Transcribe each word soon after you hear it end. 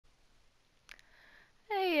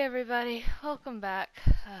Everybody, welcome back.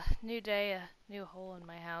 New day, a new hole in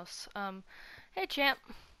my house. Hey champ.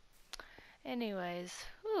 Anyways,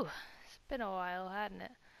 whew, it's been a while, hadn't it?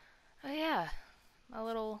 Oh yeah, my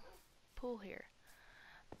little pool here.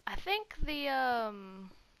 I think the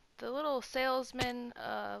little salesman,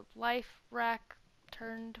 life rack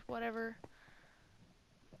turned whatever.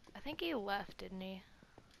 I think he left, didn't he?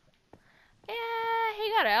 Yeah, he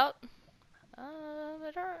got out.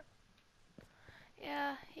 I don't.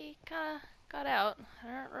 Yeah, he kinda got out. I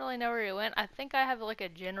don't really know where he went. I think I have like a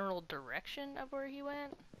general direction of where he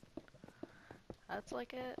went. That's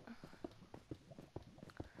like it.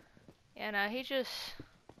 Yeah, no, I just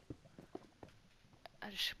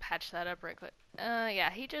patched that up right quick.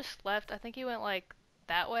 Yeah, he just left. I think he went like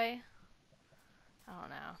that way. I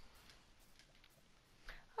don't know.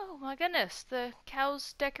 Oh my goodness, the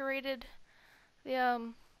cows decorated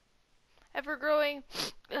the ever-growing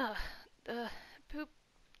the poop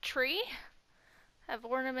tree. Have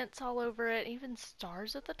ornaments all over it, even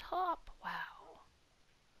stars at the top. Wow.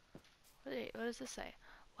 What does this say?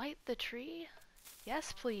 Light the tree?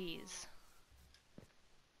 Yes, please.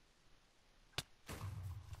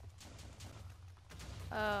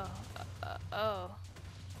 Oh, oh,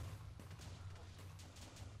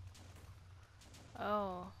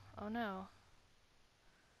 oh, oh no.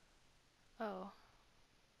 Oh.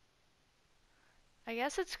 I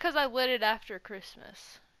guess it's 'cause I lit it after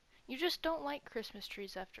Christmas. You just don't like Christmas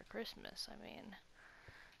trees after Christmas, I mean.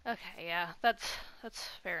 Okay, yeah, that's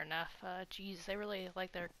fair enough. Geez, they really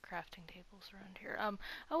like their crafting tables around here.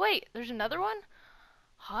 Oh wait, there's another one?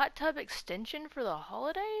 Hot tub extension for the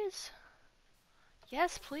holidays?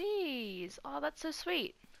 Yes, please. Oh, that's so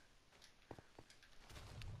sweet.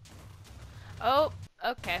 Oh,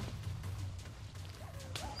 okay.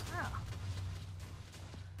 Wow.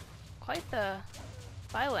 Quite the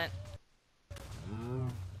violent.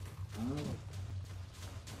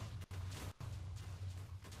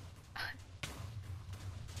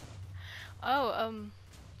 Oh,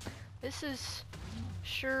 this is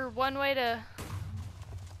sure one way to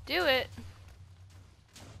do it.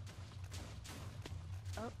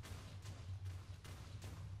 Oh.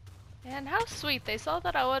 And how sweet. They saw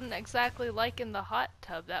that I wasn't exactly liking the hot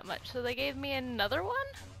tub that much, so they gave me another one?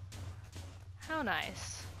 How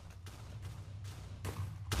nice.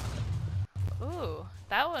 Ooh,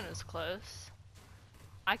 that one was close.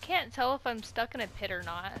 I can't tell if I'm stuck in a pit or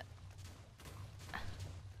not.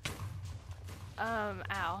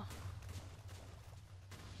 Ow.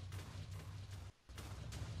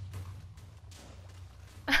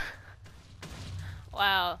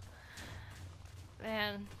 Wow.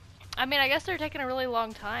 Man. I mean, I guess they're taking a really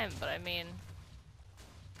long time, but I mean...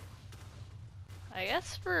 I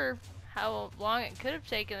guess for how long it could have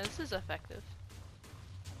taken, this is effective.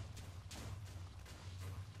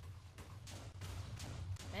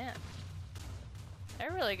 Man.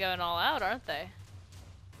 They're really going all out, aren't they?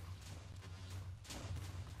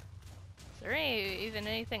 Is there even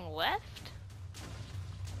anything left?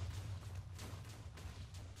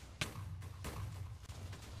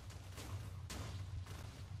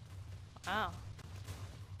 Wow.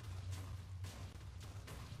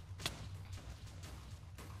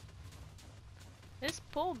 This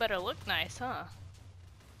pool better look nice, huh?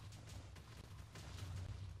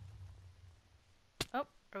 Oh,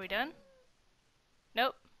 are we done?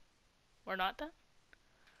 Nope. We're not done?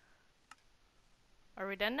 Are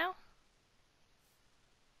we done now?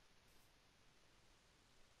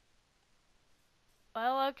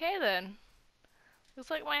 Well, okay then. Looks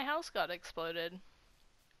like my house got exploded.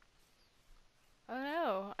 Oh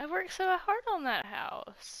no, I worked so hard on that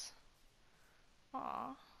house.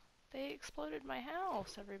 Aw, they exploded my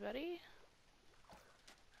house, everybody.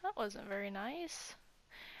 That wasn't very nice.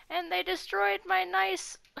 And they destroyed my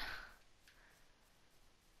nice...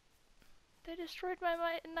 They destroyed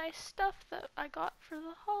my nice stuff that I got for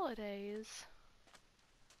the holidays.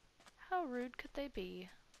 How rude could they be?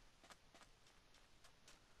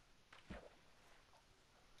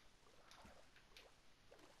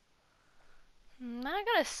 Now I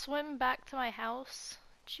gotta swim back to my house.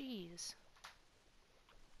 Jeez.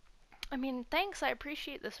 I mean, thanks, I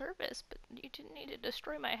appreciate the service, but you didn't need to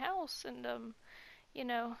destroy my house and, you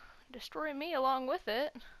know, destroy me along with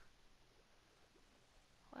it.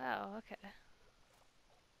 Wow, okay.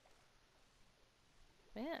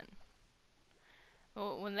 Man.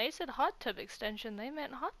 Well, when they said hot tub extension, they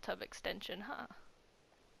meant hot tub extension, huh?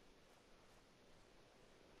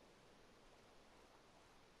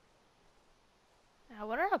 I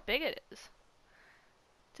wonder how big it is.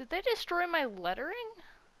 Did they destroy my lettering?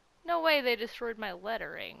 No way they destroyed my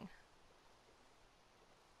lettering.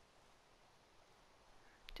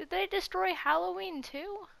 Did they destroy Halloween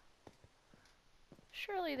too?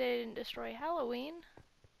 Surely they didn't destroy Halloween.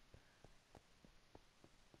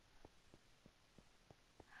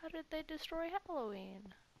 How did they destroy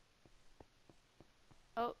Halloween?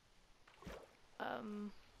 Oh,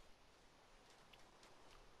 um...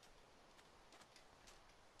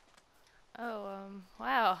 Oh,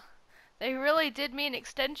 wow. They really did mean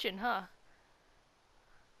extension, huh?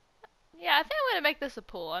 Yeah, I think I'm gonna make this a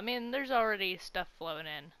pool. I mean, there's already stuff flowing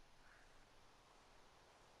in.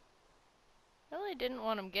 I really didn't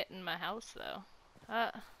want them getting in my house, though.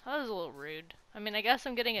 That was a little rude. I mean, I guess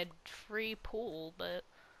I'm getting a free pool, but...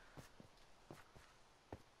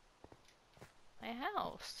 My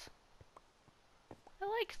house. I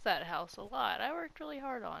liked that house a lot. I worked really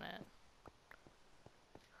hard on it.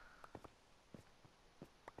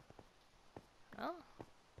 Well,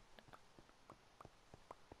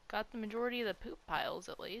 got the majority of the poop piles,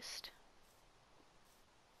 at least.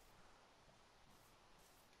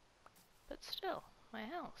 But still, my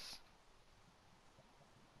house.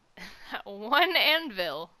 One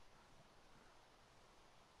anvil!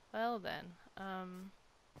 Well then,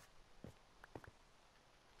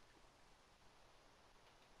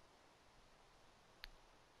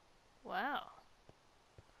 wow.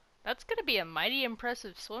 That's gonna be a mighty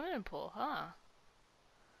impressive swimming pool, huh?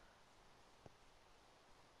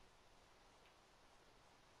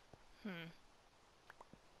 Hmm.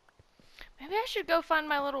 Maybe I should go find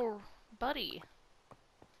my little buddy.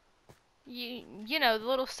 You know, the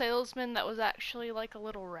little salesman that was actually like a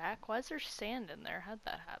little rack. Why is there sand in there? How'd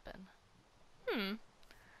that happen? Hmm.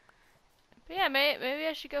 But yeah, maybe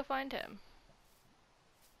I should go find him.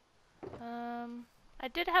 I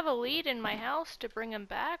did have a lead in my house to bring him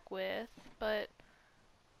back with, but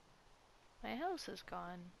my house is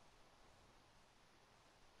gone.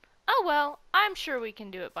 Oh well, I'm sure we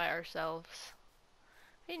can do it by ourselves.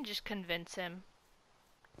 We can just convince him.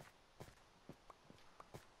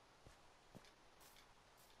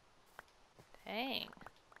 Dang.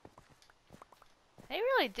 They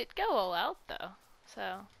really did go all out though,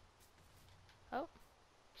 so... Oh,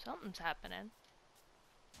 something's happening.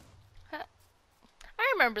 Huh.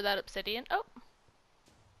 I remember that obsidian. Oh.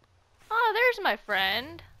 Oh, there's my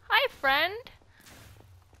friend. Hi, friend.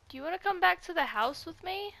 Do you want to come back to the house with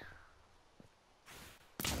me?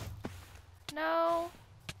 No.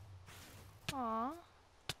 Aw.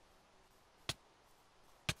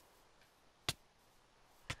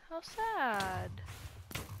 How sad.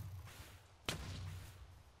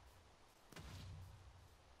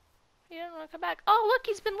 You didn't want to come back. Oh, look,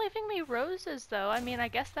 he's been leaving me roses, though. I mean, I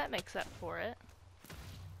guess that makes up for it.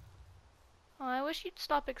 Oh, I wish you'd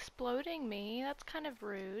stop exploding me. That's kind of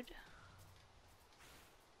rude.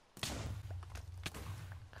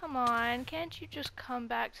 Come on, can't you just come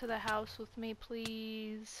back to the house with me,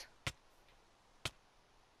 please?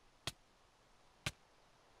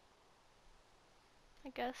 I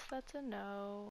guess that's a no.